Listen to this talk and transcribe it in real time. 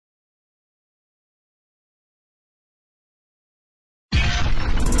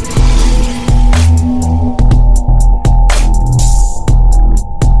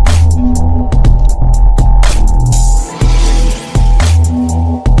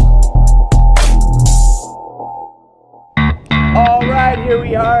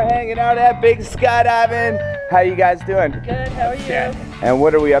hanging out at B.I.G Skydiving. How you guys doing? Good, how are you? And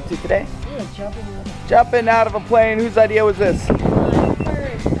what are we up to today? We're Jumping out of a plane. Whose idea was this?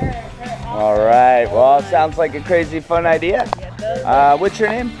 All right, well, sounds like a crazy fun idea. What's your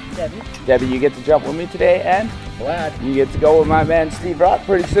name? Debbie. Debbie, you get to jump with me today, and Glad. you get to go with my man Steve Rock.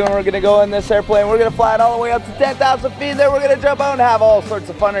 Pretty soon we're gonna go in this airplane. We're gonna fly it all the way up to 10,000 feet. Then we're gonna jump out and have all sorts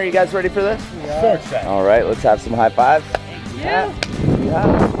of fun. Are you guys ready for this? So excited. All right, let's have some high fives. Yeah.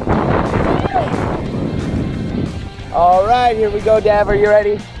 All right, here we go, Dav. Are you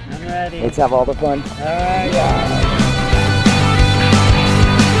ready? I'm ready. Let's have all the fun. All right.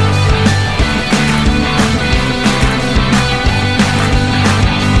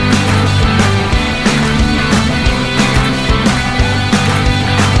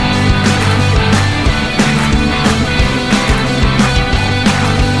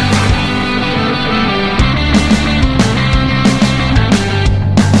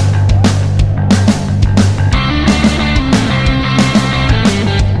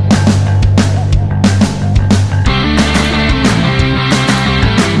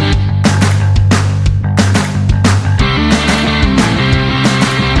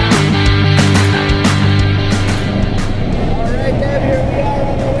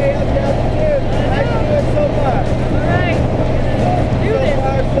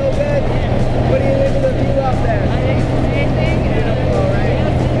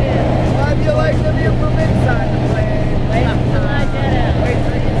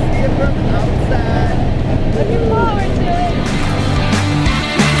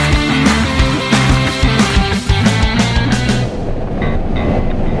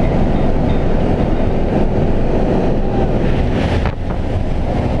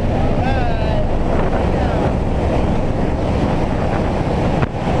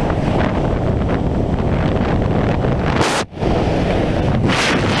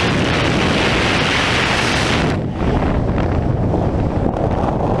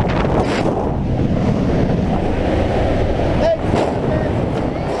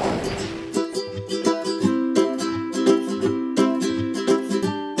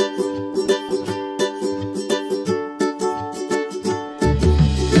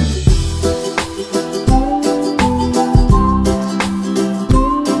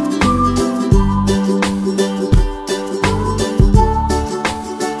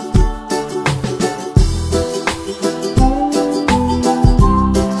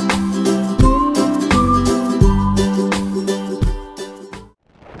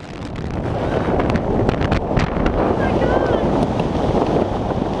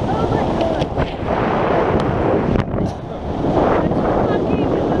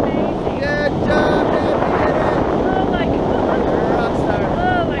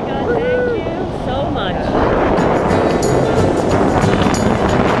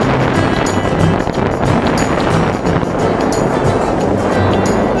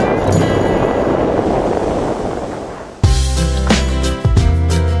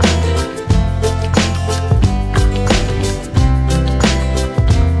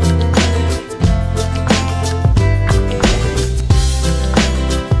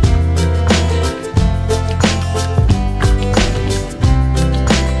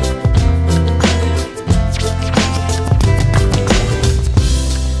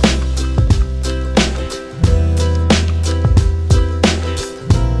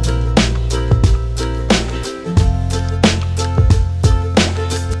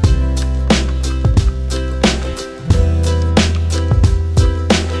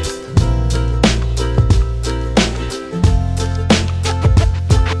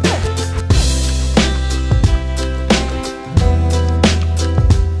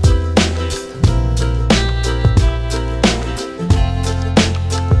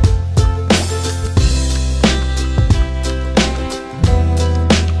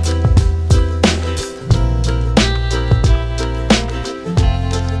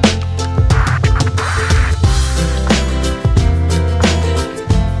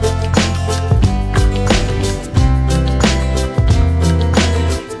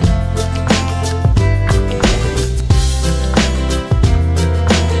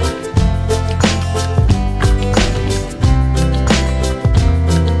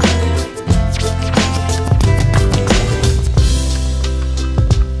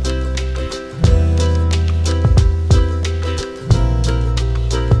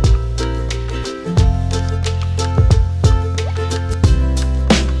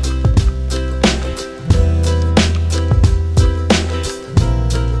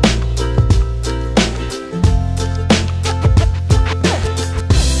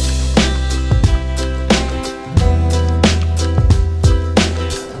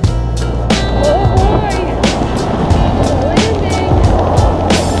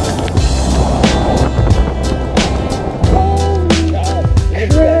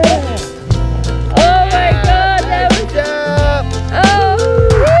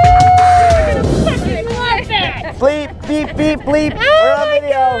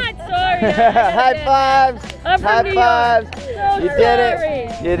 High fives. I'm from High New fives. York. So You did sorry.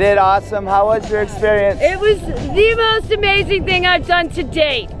 it. You did awesome. How was your experience? It was the most amazing thing I've done to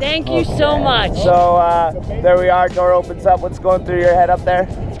date. Thank you so much. So there we are. Door opens up. What's going through your head up there?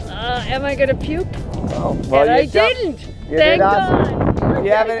 Am I gonna puke? Oh, well, And I you jumped. didn't. You Thank did awesome. God. Do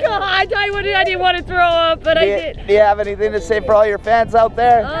you have any- God, I didn't want to throw up, but I did. Do you have anything to say for all your fans out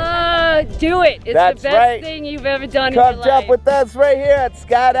there? Do it. It's That's the best right. thing you've ever done in Come your jump life. with us right here at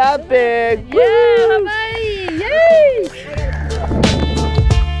Skydive B.I.G. Yeah, bye.